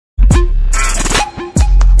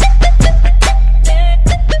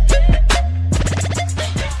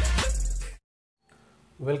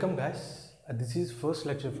Welcome guys. This is first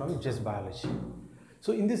lecture from Just Biology.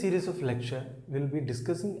 So in this series of lecture, we'll be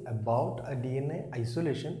discussing about a DNA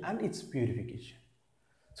isolation and its purification.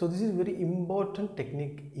 So this is very important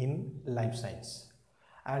technique in life science,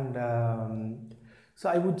 and so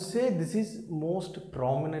I would say this is most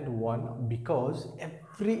prominent one because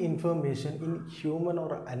every information in human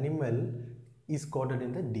or animal is coded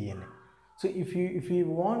in the DNA. So if you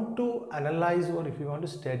want to analyze or if you want to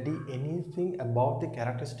study anything about the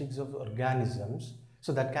characteristics of organisms,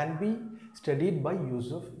 so that can be studied by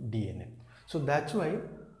use of DNA. So that's why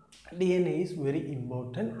DNA is very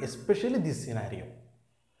important, especially this scenario.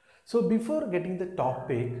 So before getting the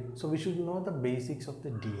topic, so we should know the basics of the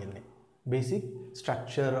DNA, basic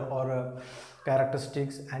structure or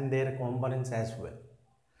characteristics and their components as well.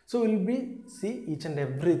 So we'll be see each and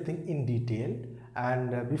everything in detail,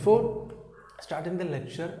 and before starting the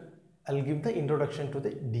lecture, I'll give the introduction to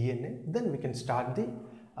the DNA, then we can start the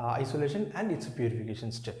isolation and its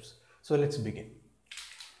purification steps. So let's begin.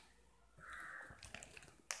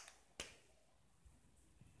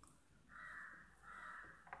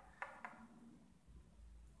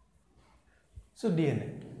 So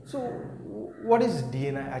DNA. So what is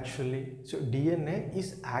DNA actually? So DNA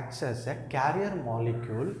is acts as a carrier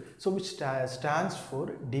molecule, so which stands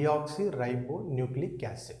for deoxyribonucleic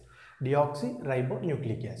acid.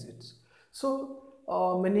 Deoxyribonucleic acids.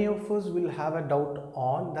 So many of us will have a doubt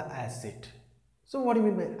on the acid. So what do you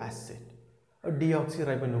mean by acid? A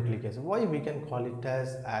deoxyribonucleic acid. Why we can call it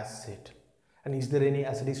as acid? And is there any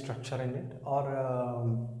acidic structure in it,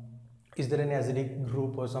 or is there any acidic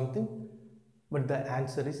group or something? But the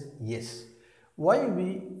answer is yes. Why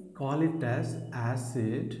we call it as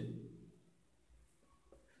acid?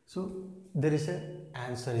 So there is an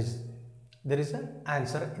answer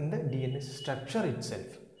in the DNA structure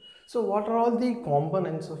itself. So what are all the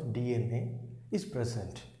components of DNA is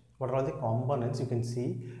present? What are all the components you can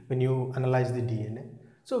see when you analyze the DNA?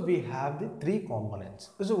 So we have the three components.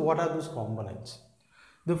 So what are those components?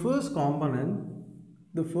 The first component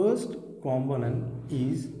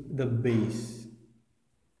is the base.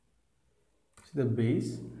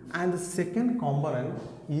 And the second component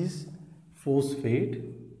is phosphate,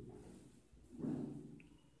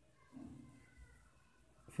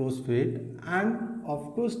 and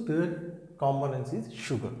of course third component is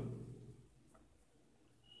sugar.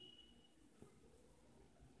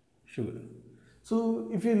 So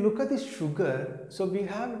if you look at the sugar, so we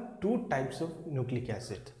have two types of nucleic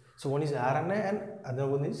acid. So one is RNA and other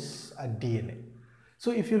one is a DNA. So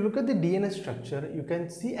if you look at the DNA structure, you can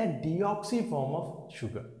see a deoxy form of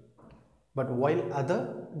sugar. But while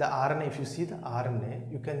the RNA, if you see the RNA,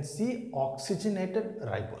 you can see oxygenated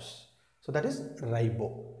ribose. So that is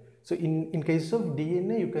ribo. So in case of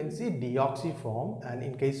DNA, you can see deoxy form, and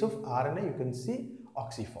in case of RNA, you can see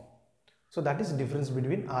oxy form. So that is difference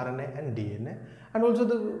between RNA and DNA, and also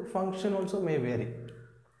the function also may vary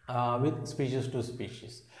with species to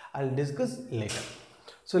species. I'll discuss later.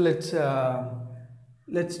 So let's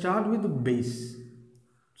start with the base.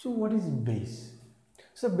 So what is base?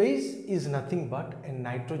 So base is nothing but a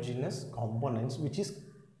nitrogenous component which is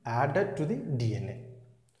added to the DNA.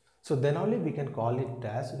 So then only we can call it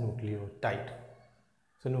as nucleotide.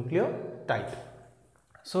 So nucleotide.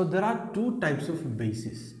 So there are two types of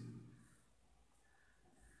bases.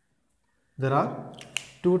 There are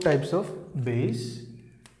two types of base.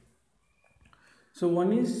 So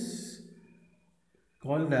one is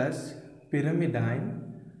called as pyrimidine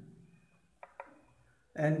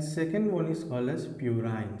and second one is called as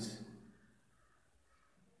purines.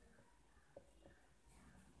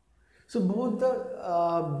 So both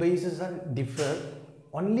the bases are differ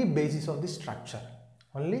only basis of the structure.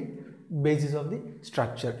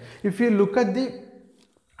 If you look at the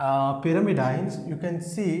pyrimidines, you can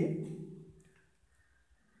see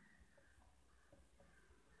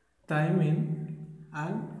thymine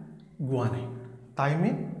and guanine.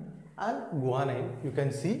 You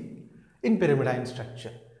can see in pyrimidine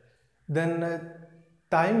structure. Then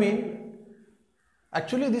thymine,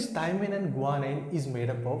 actually this thymine and guanine is made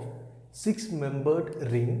up of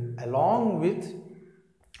 6-membered ring along with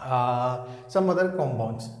some other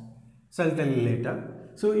compounds. So I'll tell you later.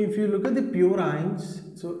 So if you look at the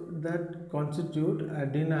purines, so that constitute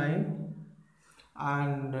adenine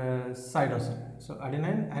and cytosine. So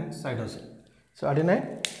adenine and cytosine.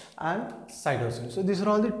 So these are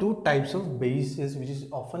all the two types of bases which is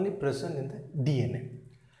often present in the DNA.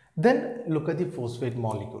 Then look at the phosphate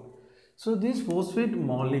molecule. So this phosphate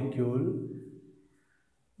molecule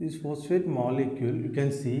you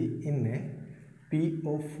can see in a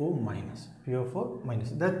PO4 minus.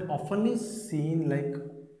 That often is seen like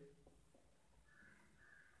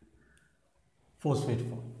phosphate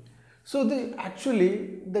form. So the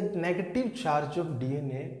actually the negative charge of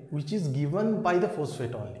DNA which is given by the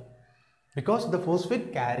phosphate only, because the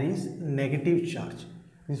phosphate carries negative charge.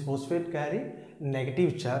 This phosphate carry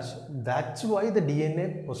negative charge. That's why the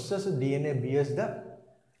DNA possesses DNA bears the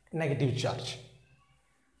negative charge.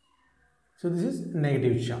 So this is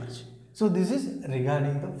negative charge. So this is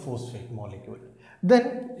regarding the phosphate molecule.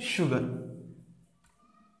 Then sugar.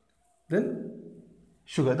 Then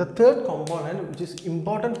sugar. The third component, which is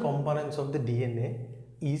important components of the DNA,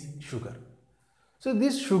 is sugar. So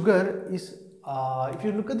this sugar is, if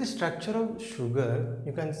you look at the structure of sugar,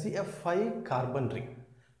 you can see a 5-carbon ring.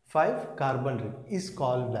 5-carbon ring is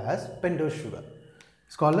called as pentose sugar.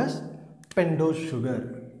 It's called as pentose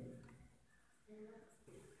sugar.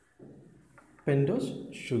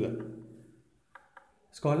 Pentose sugar.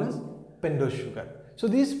 It's called as pentose sugar. So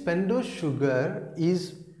this pentose sugar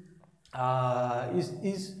is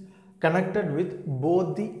connected with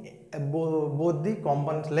both the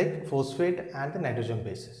components like phosphate and the nitrogen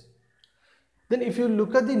bases. Then if you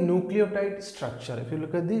look at the nucleotide structure,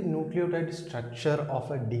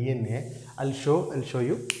 of a DNA, I'll show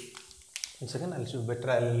you. 1 second, I'll show better.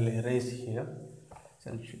 I'll erase here.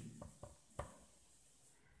 So I'll show.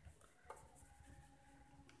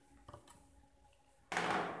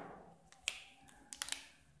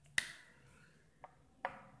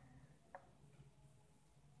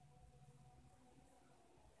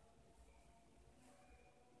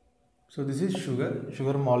 So this is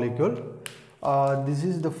sugar molecule. This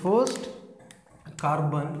is the first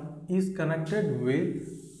carbon is connected with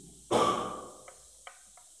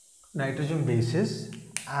nitrogen bases,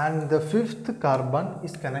 and the 5th carbon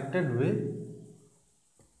is connected with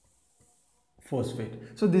phosphate.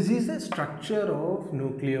 So this is a structure of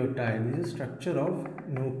nucleotide. This is structure of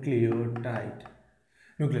nucleotide.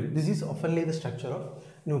 This is oftenly the structure of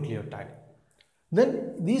nucleotide.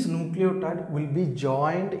 Then these nucleotides will be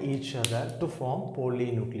joined each other to form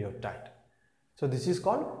polynucleotide. So this is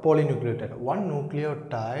called polynucleotide. One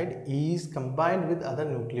nucleotide is combined with other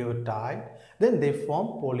nucleotide, then they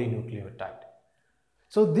form polynucleotide.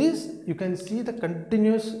 So this, you can see the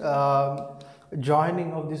continuous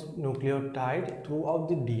joining of this nucleotide throughout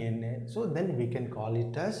the DNA. So then we can call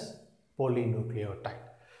it as polynucleotide.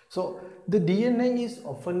 So the DNA is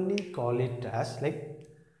oftenly called it as like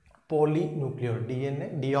polynucleotide,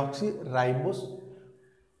 DNA deoxyribose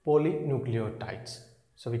polynucleotides.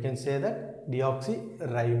 So we can say that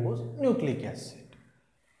deoxyribose nucleic acid.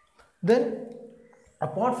 Then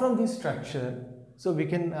apart from this structure, so we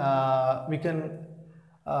can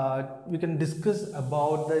discuss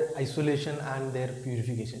about the isolation and their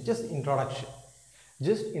purification. Just introduction.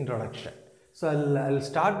 So I'll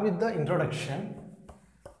start with the introduction.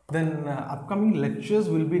 Then upcoming lectures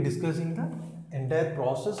will be discussing the entire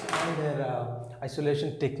process and their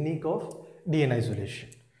isolation technique of DNA isolation.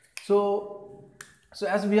 So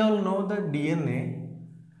as we all know the DNA,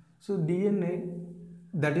 so DNA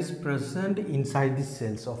that is present inside the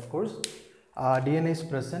cells, of course, DNA is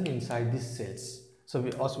present inside the cells. So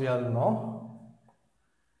as we all know,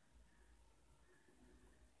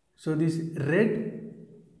 so this red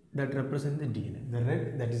that represent the DNA, the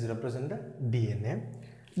red that is represent the DNA.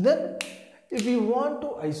 Then if we want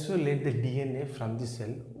to isolate the DNA from the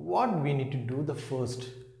cell, what we need to do, the first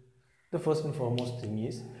and foremost thing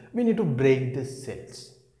is we need to break the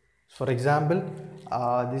cells. For example,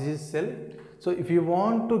 this is cell. So if you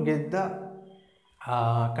want to get the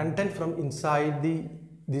content from inside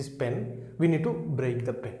this pen, we need to break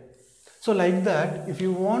the pen. So like that, if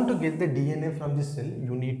you want to get the DNA from the cell,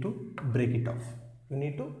 you need to break it off.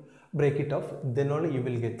 Then only you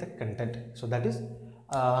will get the content. So that is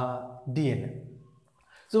DNA.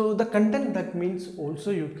 So the content, that means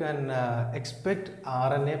also you can expect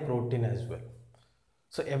RNA, protein as well.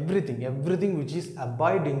 So everything which is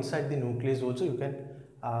abide inside the nucleus also you can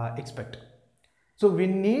expect. So we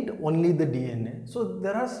need only the DNA. So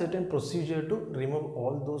there are certain procedure to remove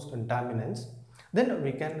all those contaminants. Then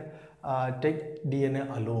we can take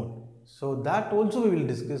DNA alone. So that also we will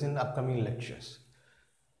discuss in upcoming lectures.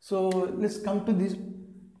 So let's come to this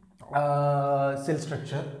cell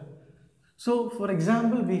structure. So for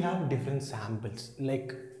example, we have different samples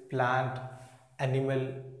like plant,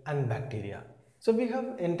 animal and bacteria. So we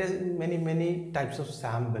have many types of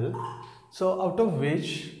sample. So out of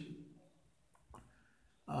which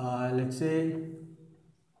let's say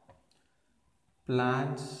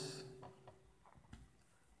plants,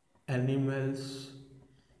 animals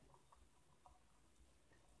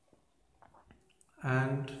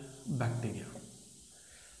and bacteria.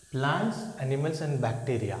 Plants, animals and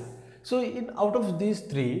bacteria. So out of these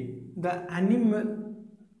three, the animal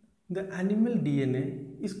The animal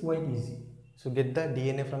DNA is quite easy. So get the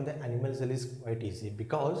DNA from the animal cell is quite easy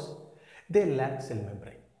because they lack cell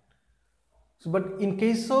membrane. So, but in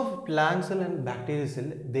case of plant cell and bacterial cell,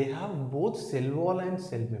 they have both cell wall and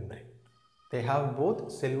cell membrane. They have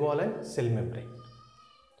both cell wall and cell membrane.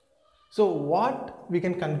 So what we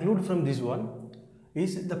can conclude from this one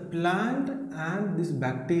is the plant and this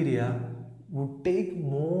bacteria would take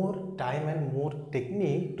more time and more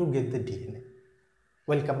technique to get the DNA.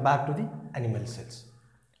 Well, come back to the animal cells.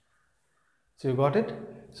 So you got it?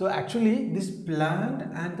 So actually this plant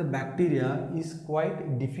and the bacteria is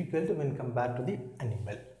quite difficult when compared to the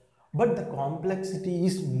animal. But the complexity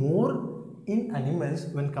is more in animals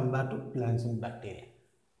when compared to plants and bacteria.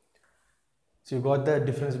 So you got the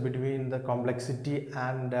difference between the complexity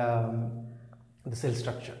and the cell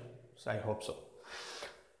structure. So I hope so.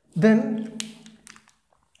 Then,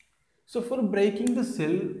 so for breaking the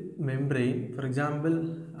cell membrane, for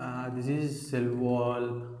example, this is cell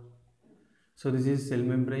wall. So this is cell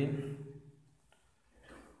membrane.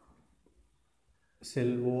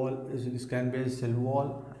 Cell wall. So this can be a cell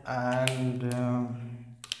wall, and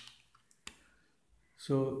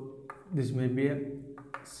so this may be a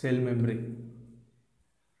cell membrane.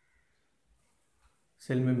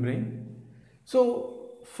 Cell membrane.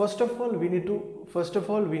 So first of all we need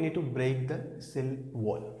to break the cell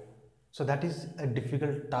wall. So that is a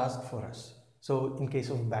difficult task for us. So in case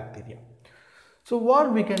of bacteria, so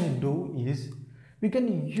what we can do is we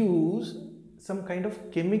can use some kind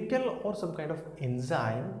of chemical or some kind of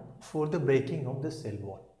enzyme for the breaking of the cell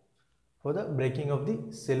wall, for the breaking of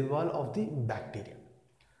the cell wall of the bacteria.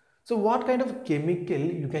 So what kind of chemical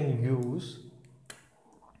you can use?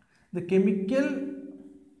 The chemical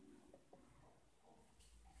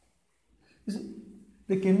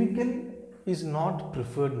is not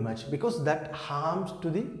preferred much because that harms to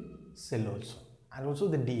the cell also and also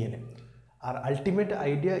the DNA. Our ultimate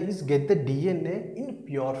idea is get the DNA in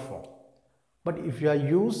pure form. But if you are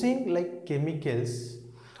using like chemicals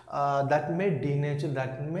that may denature,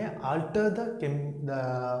 that may alter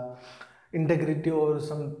the integrity or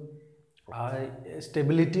some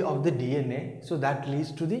stability of the DNA, so that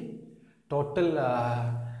leads to the total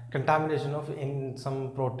contamination of in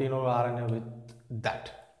some protein or RNA with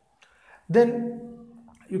that. Then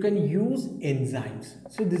you can use enzymes.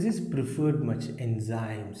 So this is preferred much,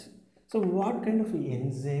 enzymes. So what kind of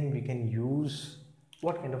enzyme we can use?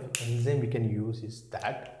 What kind of enzyme we can use is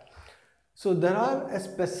that. So there are a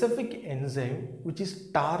specific enzyme which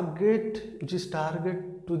is target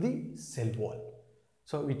to the cell wall.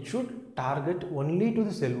 So it should target only to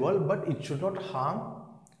the cell wall, but it should not harm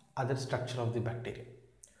other structure of the bacteria.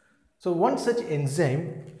 So one such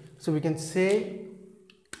enzyme, so we can say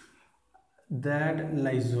that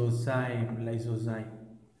lysozyme.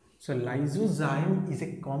 So lysozyme is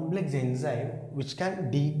a complex enzyme which can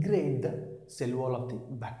degrade the cell wall of the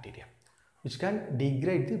bacteria, which can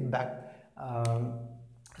degrade the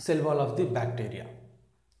cell wall of the bacteria.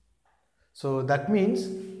 So that means,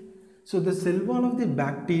 so the cell wall of the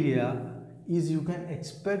bacteria is, you can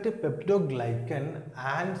expect a peptidoglycan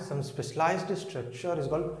and some specialized structure is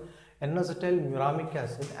called N-acetylmuramic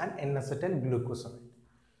acid and N-acetylglucosamine.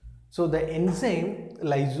 So the enzyme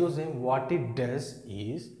lysozyme, what it does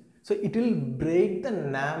is, so it will break the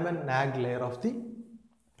NAM and NAG layer of the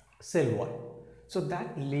cell wall. So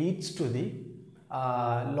that leads to the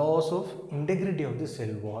loss of integrity of the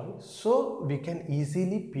cell wall. So we can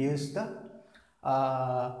easily pierce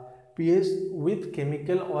with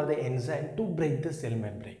chemical or the enzyme to break the cell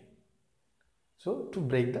membrane. So to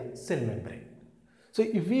break the cell membrane. So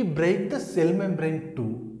if we break the cell membrane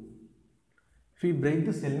too,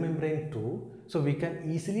 so we can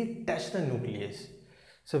easily touch the nucleus.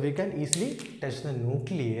 So we can easily touch the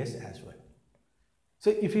nucleus as well. So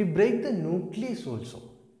if we break the nucleus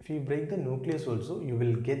also, you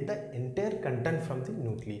will get the entire content from the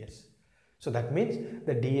nucleus. So that means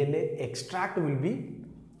the DNA extract will be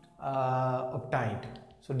obtained.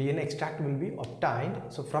 So DNA extract will be obtained.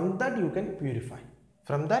 So from that you can purify.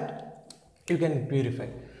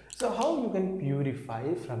 So how you can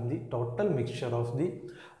purify from the total mixture of the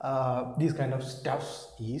these kind of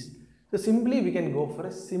stuffs is, so simply we can go for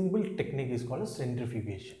a simple technique is called a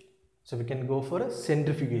centrifugation. So we can go for a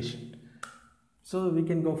centrifugation. So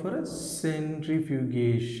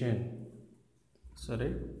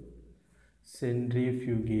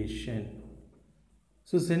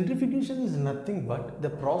centrifugation is nothing but the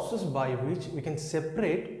process by which we can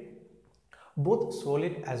separate both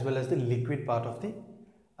solid as well as the liquid part of the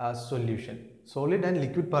solution. Solid and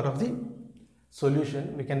liquid part of the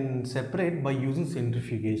solution we can separate by using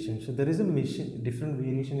centrifugation. So there is a different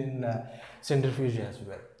variation in centrifuge as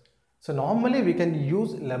well. So normally we can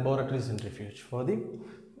use laboratory centrifuge for the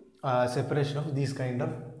separation of these kind of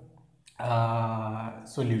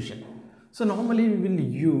solution. So normally we will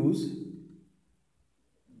use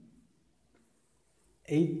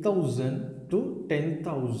 8,000 to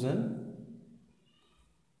 10,000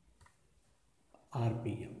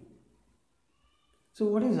 RPM. So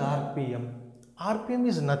what is RPM? RPM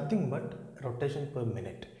is nothing but rotation per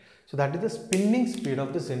minute. So that is the spinning speed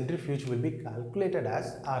of the centrifuge will be calculated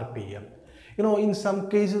as RPM. You know, in some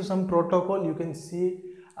cases, some protocol you can see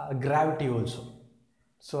gravity also.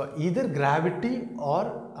 So either gravity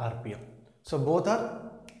or RPM. So both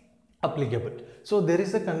are applicable. So there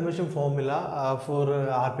is a conversion formula for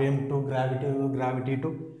RPM to gravity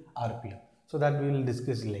to RPM. So that we will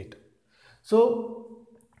discuss later. So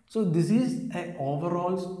this is an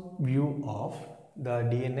overall view of the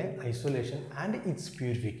DNA isolation and its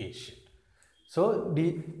purification. So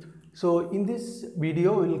in this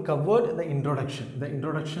video we will cover the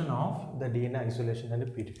introduction of the DNA isolation and the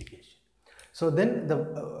purification. So then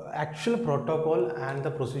the actual protocol and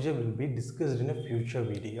the procedure will be discussed in a future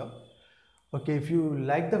video. Okay, if you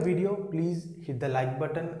like the video, please hit the like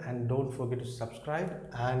button and don't forget to subscribe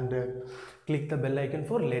and click the bell icon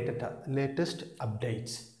for latest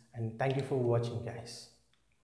updates. And thank you for watching, guys.